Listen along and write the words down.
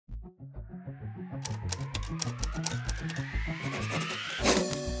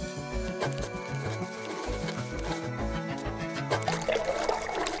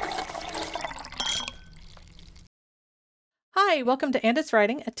Hi, welcome to And It's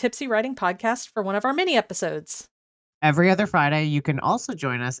Writing, a tipsy writing podcast for one of our mini episodes. Every other Friday, you can also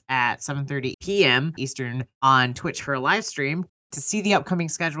join us at 7:30 p.m. Eastern on Twitch for a live stream. To see the upcoming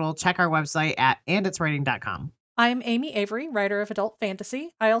schedule, check our website at anditswriting.com. I'm Amy Avery, writer of adult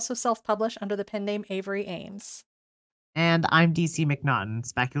fantasy. I also self-publish under the pen name Avery Ames. And I'm DC McNaughton,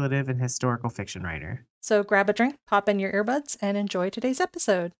 speculative and historical fiction writer. So grab a drink, pop in your earbuds, and enjoy today's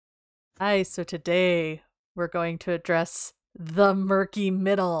episode. Hi, so today we're going to address the Murky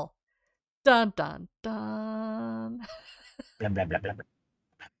Middle. Dun, dun, dun. Blah, blah, blah, blah, blah.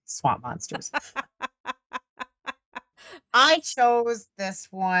 Swamp monsters. I chose this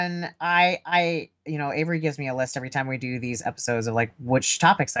one. Avery gives me a list every time we do these episodes of like which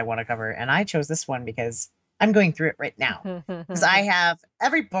topics I want to cover. And I chose this one because I'm going through it right now. Because I have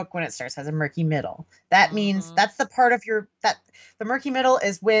every book when it starts has a murky middle. That means that's the part of the murky middle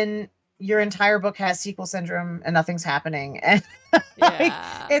is when your entire book has sequel syndrome and nothing's happening. And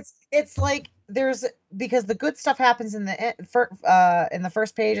it's like because the good stuff happens in the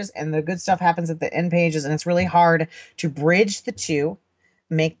first pages and the good stuff happens at the end pages, and it's really hard to bridge the two,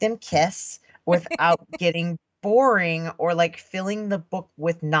 make them kiss without getting boring or like filling the book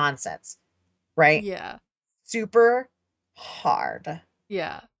with nonsense. Right? Yeah. Super hard.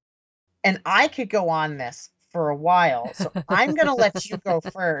 Yeah. And I could go on this for a while. So I'm going to let you go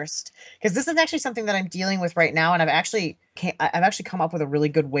first, because this is actually something that I'm dealing with right now. And I've actually come up with a really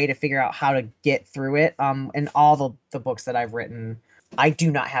good way to figure out how to get through it. In all the books that I've written, I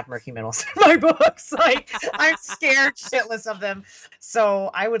do not have murky middles in my books. Like, I'm scared shitless of them. So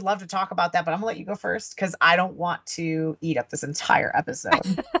I would love to talk about that, but I'm gonna let you go first because I don't want to eat up this entire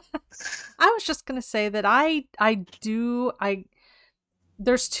episode. I was just going to say that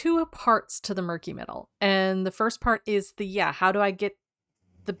there's two parts to the murky middle. And the first part is how do I get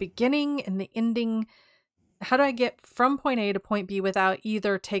the beginning and the ending? How do I get from point A to point B without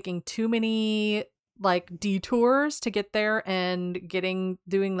either taking too many like detours to get there and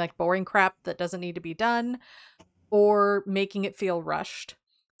doing like boring crap that doesn't need to be done, or making it feel rushed?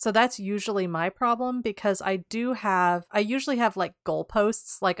 So that's usually my problem, because I usually have like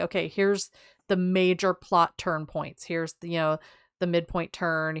goalposts, like, okay, here's the major plot turn points. Here's the midpoint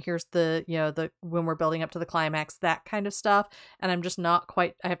turn. Here's the when we're building up to the climax, that kind of stuff. And I'm just not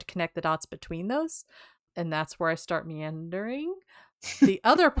quite, I have to connect the dots between those. And that's where I start meandering. The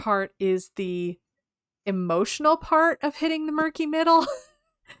other part is the emotional part of hitting the murky middle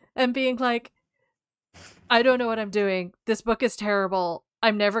and being like, I don't know what I'm doing. This book is terrible.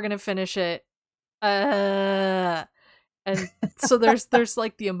 I'm never going to finish it. And so there's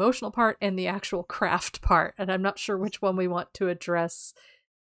like the emotional part and the actual craft part, and I'm not sure which one we want to address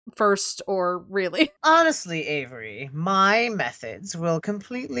first, or really. Honestly, Avery, my methods will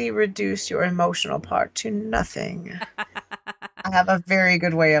completely reduce your emotional part to nothing. I have a very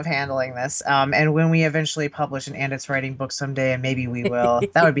good way of handling this. And when we eventually publish an And It's Writing book someday, and maybe we will,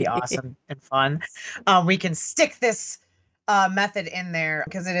 that would be awesome and fun. We can stick this method in there,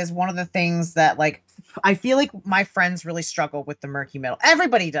 because it is one of the things that, like, I feel like my friends really struggle with the murky middle.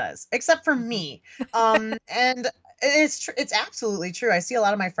 Everybody does, except for me. And it's absolutely true. I see a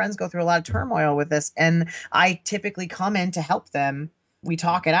lot of my friends go through a lot of turmoil with this, and I typically come in to help them. We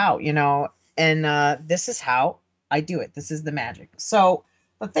talk it out, and this is how I do it. This is the magic. So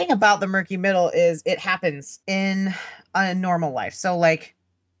the thing about the murky middle is it happens in a normal life. So, like,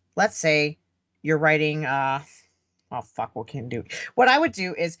 let's say you're writing what can you do? What I would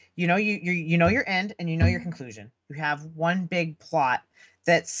do is, you know your end and you know your conclusion. You have one big plot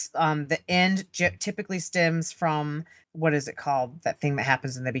that's the end typically stems from, what is it called? That thing that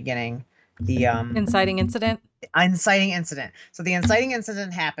happens in the beginning. The inciting incident. So the inciting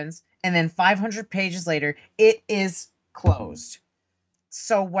incident happens, and then 500 pages later, it is closed.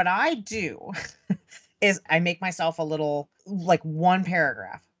 So what I do is I make myself a little, like, one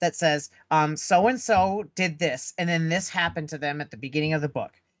paragraph that says, so-and-so did this, and then this happened to them at the beginning of the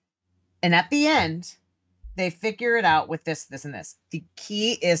book. And at the end, they figure it out with this, this, and this. The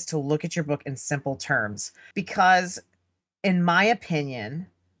key is to look at your book in simple terms, because in my opinion,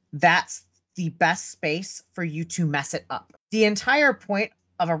 that's the best space for you to mess it up. The entire point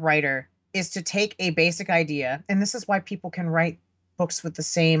of a writer is to take a basic idea, and this is why people can write books with the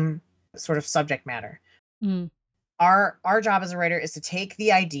same sort of subject matter. Our job as a writer is to take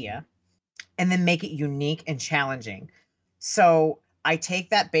the idea and then make it unique and challenging. So I take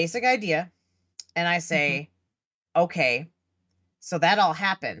that basic idea and I say, okay, so that all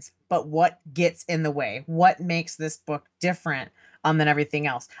happens, but what gets in the way? What makes this book different than everything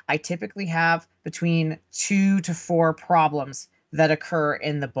else? I typically have between 2 to 4 problems that occur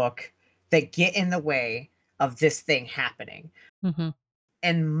in the book that get in the way of this thing happening. Mm-hmm.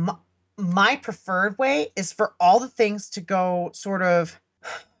 And my preferred way is for all the things to go sort of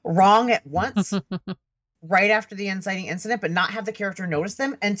wrong at once right after the inciting incident, but not have the character notice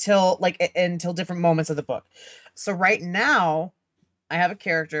them until until different moments of the book. So right now I have a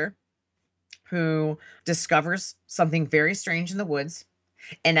character who discovers something very strange in the woods,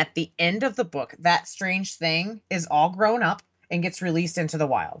 and at the end of the book that strange thing is all grown up and gets released into the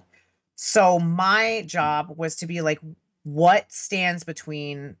wild. So my job was to be like, what stands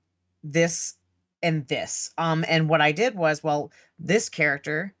between this and this? And what I did was, well, this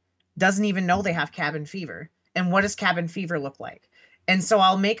character doesn't even know they have cabin fever. And what does cabin fever look like? And so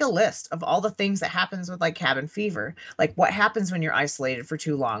I'll make a list of all the things that happens with like cabin fever. Like what happens when you're isolated for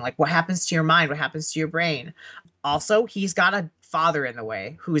too long? Like what happens to your mind? What happens to your brain? Also, he's got a father in the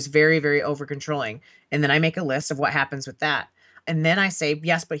way who is very, very over controlling. And then I make a list of what happens with that. And then I say,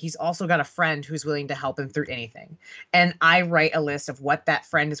 yes, but he's also got a friend who's willing to help him through anything. And I write a list of what that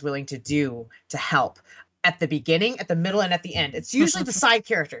friend is willing to do to help at the beginning, at the middle, and at the end. It's usually the side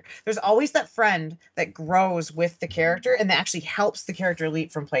character. There's always that friend that grows with the character and that actually helps the character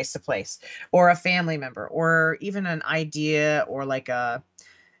leap from place to place, or a family member, or even an idea, or like a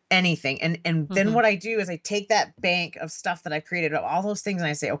anything. And then what I do is I take that bank of stuff that I created, all those things, and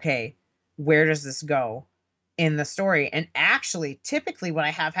I say, okay, where does this go in the story? And actually, typically what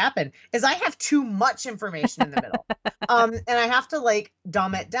I have happen is I have too much information in the middle. And I have to like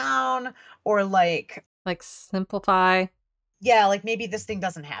dumb it down, or like simplify. Yeah, like maybe this thing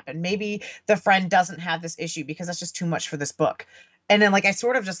doesn't happen. Maybe the friend doesn't have this issue because that's just too much for this book. And then like I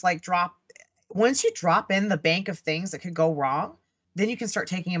sort of just like once you drop in the bank of things that could go wrong, then you can start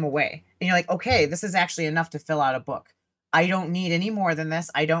taking them away. And you're like, okay, this is actually enough to fill out a book. I don't need any more than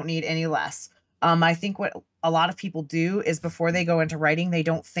this. I don't need any less. I think what a lot of people do is before they go into writing, they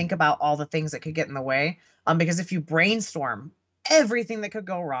don't think about all the things that could get in the way. Because if you brainstorm everything that could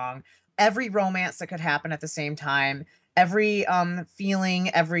go wrong, every romance that could happen at the same time, every feeling,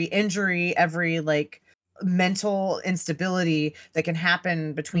 every injury, every like mental instability that can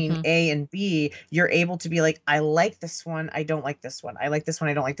happen between A and B, you're able to be like, I like this one, I don't like this one. I like this one,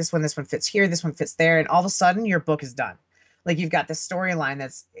 I don't like this one. This one fits here, this one fits there, and all of a sudden your book is done. Like you've got this storyline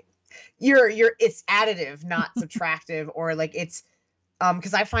that's it's additive, not subtractive, or like it's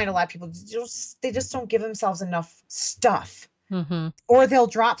because I find a lot of people they just don't give themselves enough stuff. Or they'll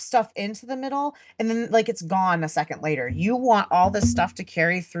drop stuff into the middle and then like it's gone a second later. You want all this stuff to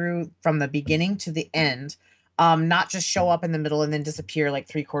carry through from the beginning to the end, not just show up in the middle and then disappear like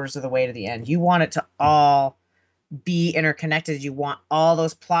 3/4 of the way to the end. You want it to all be interconnected. You want all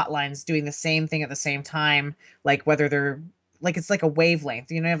those plot lines doing the same thing at the same time, like whether they're like it's like a wavelength.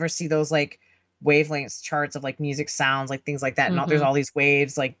 You never see those like wavelengths charts of like music sounds, like things like that. And there's all these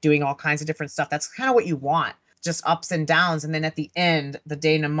waves like doing all kinds of different stuff. That's kind of what you want, just ups and downs. And then at the end, the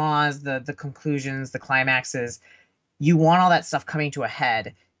denouements, the conclusions, the climaxes, you want all that stuff coming to a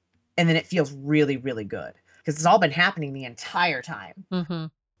head. And then it feels really, really good because it's all been happening the entire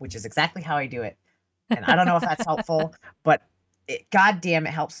time, which is exactly how I do it. And I don't know if that's helpful, but God damn,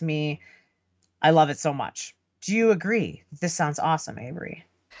 it helps me. I love it so much. Do you agree? This sounds awesome, Avery.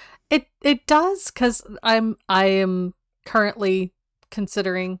 It does, because I am currently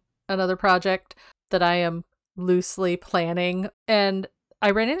considering another project that I am loosely planning, and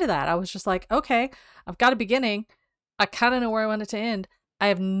I ran into that. I was just like, okay, I've got a beginning. I kind of know where I want it to end. I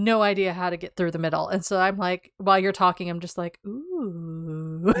have no idea how to get through the middle. And so I'm like, while you're talking, I'm just like,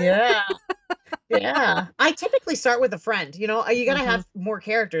 ooh. Yeah. Yeah. I typically start with a friend. You know, you got to have more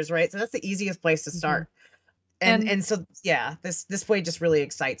characters, right? So that's the easiest place to start. And so yeah, this way just really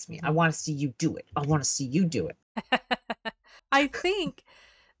excites me. I want to see you do it. I want to see you do it. I think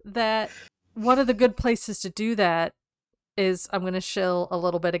that one of the good places to do that is, I'm going to shill a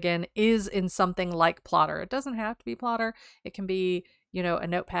little bit again, is in something like Plotter. It doesn't have to be Plotter. It can be, a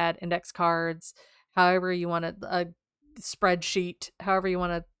notepad, index cards, however you want a spreadsheet, however you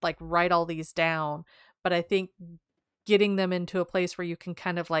want to like write all these down. But I think getting them into a place where you can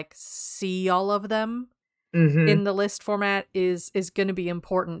kind of like see all of them in the list format is going to be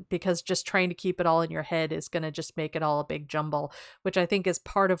important, because just trying to keep it all in your head is going to just make it all a big jumble, which I think is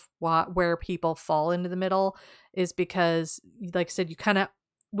part of where people fall into the middle, is because, like I said, you kind of,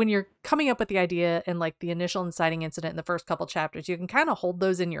 when you're coming up with the idea and like the initial inciting incident in the first couple chapters, you can kind of hold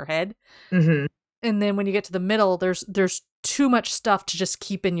those in your head. And then when you get to the middle, there's too much stuff to just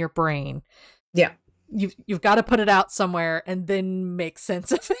keep in your brain. Yeah. You've got to put it out somewhere and then make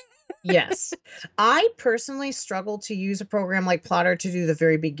sense of it. Yes. I personally struggle to use a program like Plotter to do the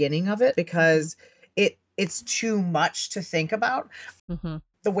very beginning of it because it's too much to think about.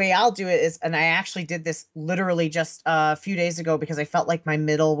 the way I'll do it is, and I actually did this literally just a few days ago because I felt like my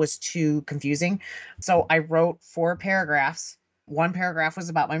middle was too confusing. So I wrote 4 paragraphs. One paragraph was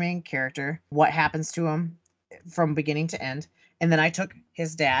about my main character, what happens to him from beginning to end. And then I took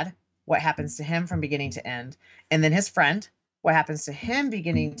his dad, what happens to him from beginning to end. And then his friend, what happens to him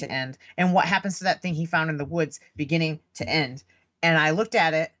beginning to end. And what happens to that thing he found in the woods beginning to end. And I looked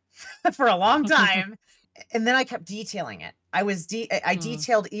at it for a long time. And then I kept detailing it. I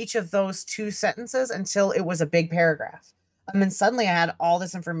detailed each of those 2 sentences until it was a big paragraph. And then suddenly I had all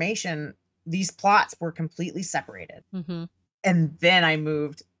this information. These plots were completely separated. Mm-hmm. And then I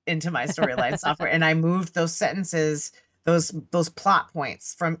moved into my storyline software and I moved those sentences, those plot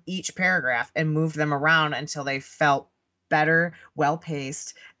points from each paragraph and moved them around until they felt better, well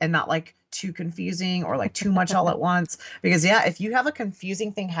paced, and not like too confusing or like too much all at once. Because yeah, if you have a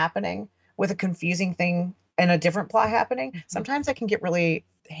confusing thing happening with a confusing thing and a different plot happening, sometimes it can get really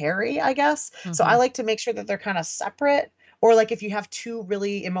hairy, I guess. So I like to make sure that they're kind of separate. Or like if you have 2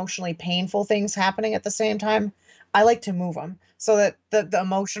 really emotionally painful things happening at the same time, I like to move them so that the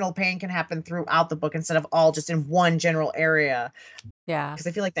emotional pain can happen throughout the book instead of all just in one general area. Yeah. Because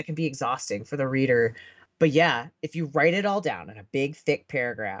I feel like that can be exhausting for the reader. But yeah, if you write it all down in a big, thick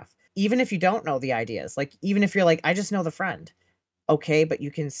paragraph, even if you don't know the ideas, like even if you're like, I just know the friend, okay, but you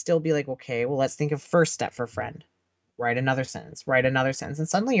can still be like, okay, well, let's think of first step for friend. Write another sentence, write another sentence. And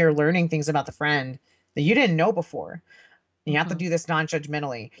suddenly you're learning things about the friend that you didn't know before. You have to do this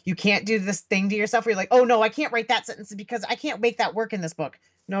non-judgmentally. You can't do this thing to yourself where you're like, oh no, I can't write that sentence because I can't make that work in this book.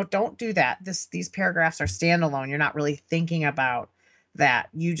 No, don't do that. These paragraphs are standalone. You're not really thinking about that.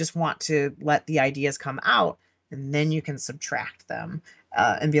 You just want to let the ideas come out and then you can subtract them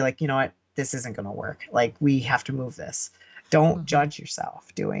and be like, you know what, this isn't going to work. Like we have to move this. Don't judge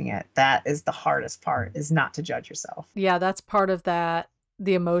yourself doing it. That is the hardest part, is not to judge yourself. Yeah, that's part of that,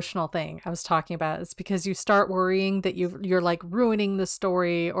 the emotional thing I was talking about. It's because you start worrying that you're like ruining the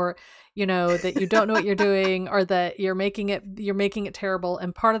story, or that you don't know what you're doing, or that you're making it terrible.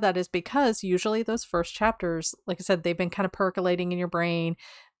 And part of that is because usually those first chapters, like I said, they've been kind of percolating in your brain.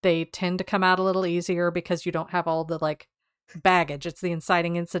 They tend to come out a little easier because you don't have all the like baggage. It's the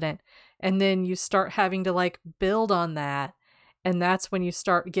inciting incident. And then you start having to like build on that. And that's when you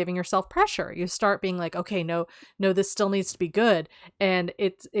start giving yourself pressure. You start being like, okay, no, this still needs to be good. And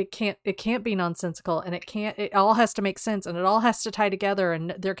it can't be nonsensical, and it all has to make sense, and it all has to tie together,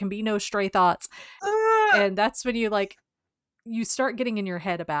 and there can be no stray thoughts. And that's when you start getting in your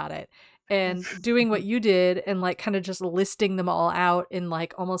head about it and doing what you did and like kind of just listing them all out in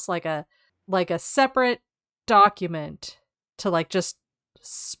like almost like a separate document to like just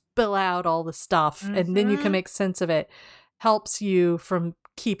spill out all the stuff, and then you can make sense of it. Helps you from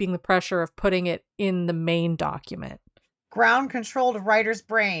keeping the pressure of putting it in the main document. Ground control to writer's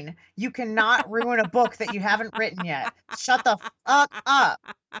brain. You cannot ruin a book that you haven't written yet. Shut the fuck up.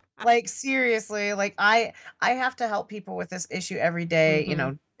 Like seriously, like I have to help people with this issue every day,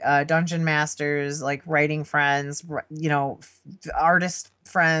 dungeon masters, like writing friends, artist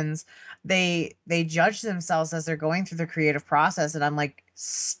friends. They judge themselves as they're going through the creative process, and I'm like,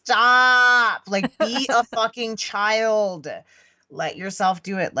 stop. Like be a fucking child. Let yourself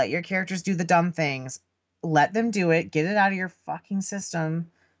do it. Let your characters do the dumb things. Let them do it. Get it out of your fucking system,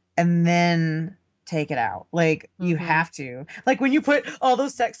 and then take it out. Like you have to. Like when you put all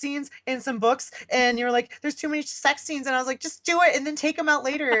those sex scenes in some books and you're like, there's too many sex scenes, and I was like, just do it and then take them out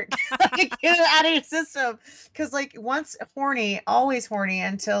later. Like, get it out of your system. Because like once horny, always horny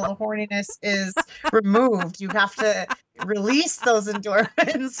until the horniness is removed. You have to release those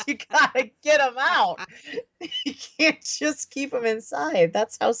endorphins. You gotta get them out. You can't just keep them inside.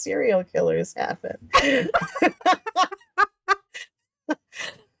 That's how serial killers happen. You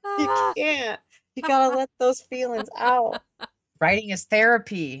can't. You gotta let those feelings out. Writing is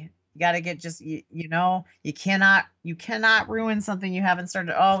therapy. You gotta get you cannot ruin something you haven't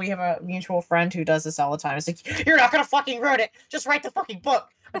started. Oh, we have a mutual friend who does this all the time. It's like, you're not gonna fucking ruin it. Just write the fucking book.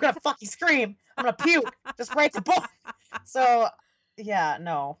 I'm gonna fucking scream. I'm gonna puke. Just write the book. So yeah,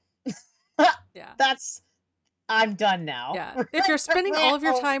 no. Yeah. I'm done now. Yeah. If you're spending all of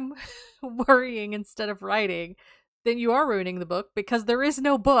your time worrying instead of writing, then you are ruining the book because there is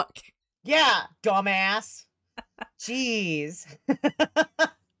no book. Yeah, dumbass. Jeez.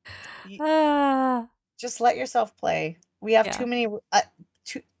 Just let yourself play. We have too many.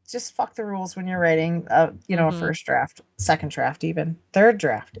 Just fuck the rules when you're writing. A first draft, second draft, even third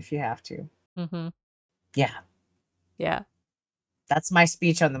draft if you have to. Yeah. Yeah. That's my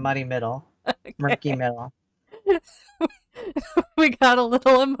speech on the muddy middle, murky middle. We got a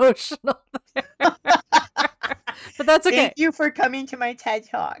little emotional there. But that's okay. Thank you for coming to my TED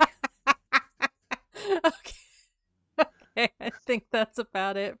Talk. Okay. Okay, I think that's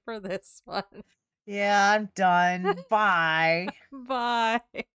about it for this one. Yeah, I'm done. Bye. Bye.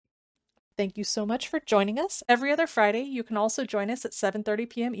 Thank you so much for joining us. Every other Friday, you can also join us at 7:30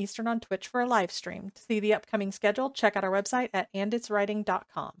 p.m. Eastern on Twitch for a live stream. To see the upcoming schedule, check out our website at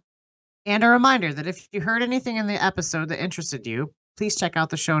anditswriting.com. And a reminder that if you heard anything in the episode that interested you, please check out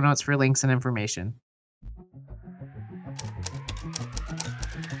the show notes for links and information.